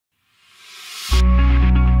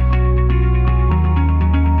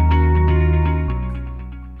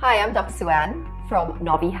Hi, I'm Dr. Suan from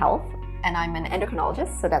NOVI Health, and I'm an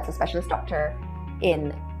endocrinologist, so that's a specialist doctor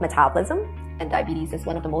in metabolism, and diabetes is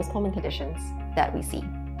one of the most common conditions that we see.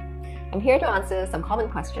 I'm here to answer some common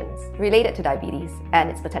questions related to diabetes and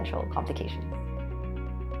its potential complications.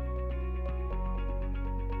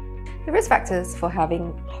 The risk factors for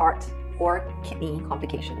having heart or kidney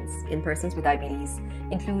complications in persons with diabetes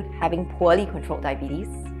include having poorly controlled diabetes,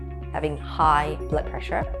 having high blood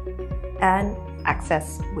pressure, and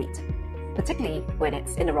excess weight, particularly when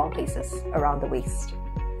it's in the wrong places around the waist.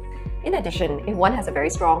 In addition, if one has a very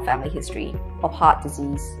strong family history of heart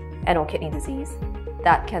disease and/or kidney disease,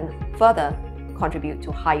 that can further contribute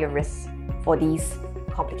to higher risks for these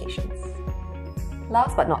complications.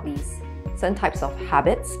 Last but not least, certain types of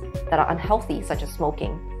habits that are unhealthy, such as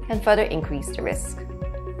smoking, can further increase the risk.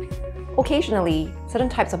 Occasionally, certain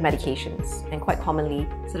types of medications, and quite commonly,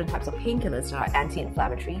 certain types of painkillers that are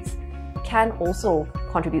anti-inflammatories, can also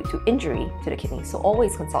contribute to injury to the kidney. So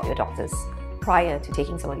always consult your doctors prior to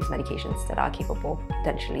taking some of these medications that are capable,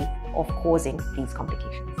 potentially, of causing these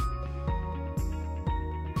complications.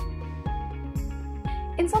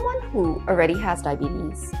 In someone who already has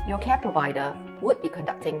diabetes, your care provider would be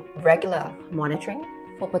conducting regular monitoring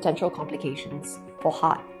for potential complications for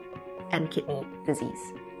heart and kidney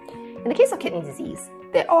disease. In the case of kidney disease,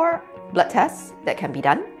 there are blood tests that can be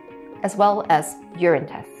done, as well as urine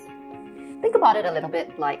tests. Think about it a little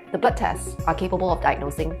bit like the blood tests are capable of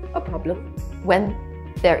diagnosing a problem when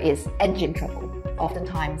there is engine trouble.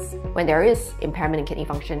 Oftentimes, when there is impairment in kidney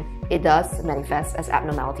function, it does manifest as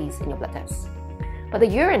abnormalities in your blood tests. But the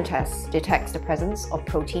urine test detects the presence of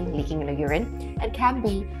protein leaking in the urine and can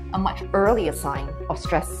be a much earlier sign of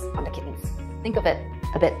stress on the kidneys. Think of it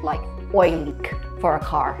a bit like oil leak for a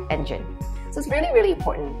car engine. So it's really, really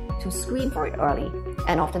important to screen for it early,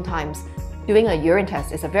 and oftentimes doing a urine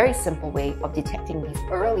test is a very simple way of detecting these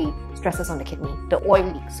early stresses on the kidney, the oil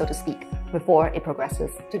leak, so to speak, before it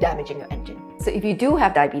progresses to damaging your engine. So if you do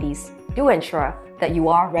have diabetes, do ensure that you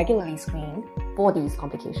are regularly screened for these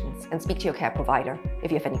complications and speak to your care provider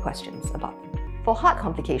if you have any questions about them. For heart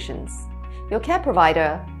complications, your care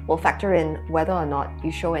provider will factor in whether or not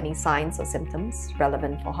you show any signs or symptoms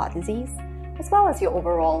relevant for heart disease, as well as your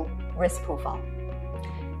overall risk profile.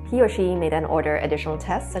 He or she may then order additional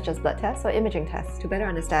tests such as blood tests or imaging tests to better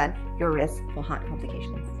understand your risk for heart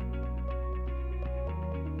complications.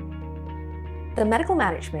 The medical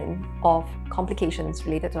management of complications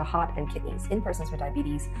related to heart and kidneys in persons with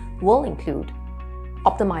diabetes will include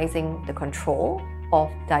optimizing the control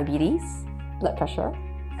of diabetes, blood pressure,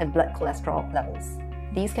 and blood cholesterol levels.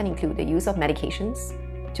 These can include the use of medications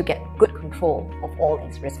to get good control of all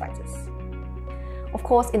these risk factors. Of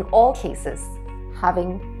course, in all cases,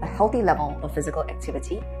 having a healthy level of physical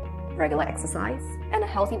activity, regular exercise, and a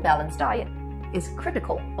healthy balanced diet is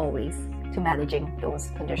critical always to managing those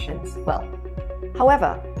conditions well.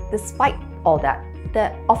 However, despite all that,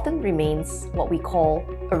 there often remains what we call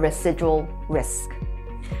a residual risk.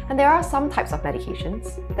 And there are some types of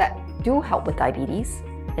medications that do help with diabetes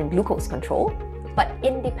and glucose control, but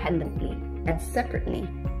independently and separately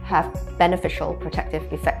have beneficial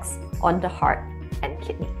protective effects on the heart and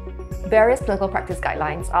kidney. Various clinical practice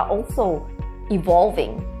guidelines are also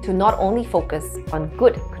evolving to not only focus on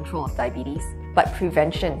good control of diabetes, but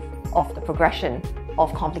prevention of the progression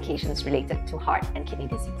of complications related to heart and kidney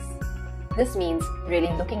disease. This means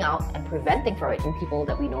really looking out and preventing for it in people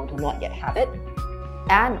that we know do not yet have it,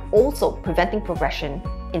 and also preventing progression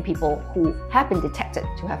in people who have been detected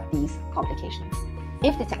to have these complications.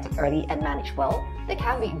 If detected early and managed well, there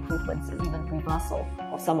can be improvements and even reversal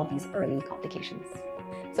of some of these early complications.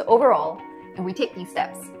 So overall, if we take these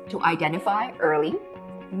steps to identify early,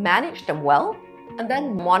 manage them well, and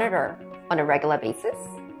then monitor on a regular basis,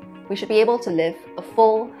 we should be able to live a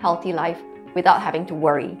full, healthy life without having to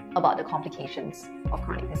worry about the complications of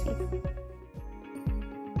chronic disease.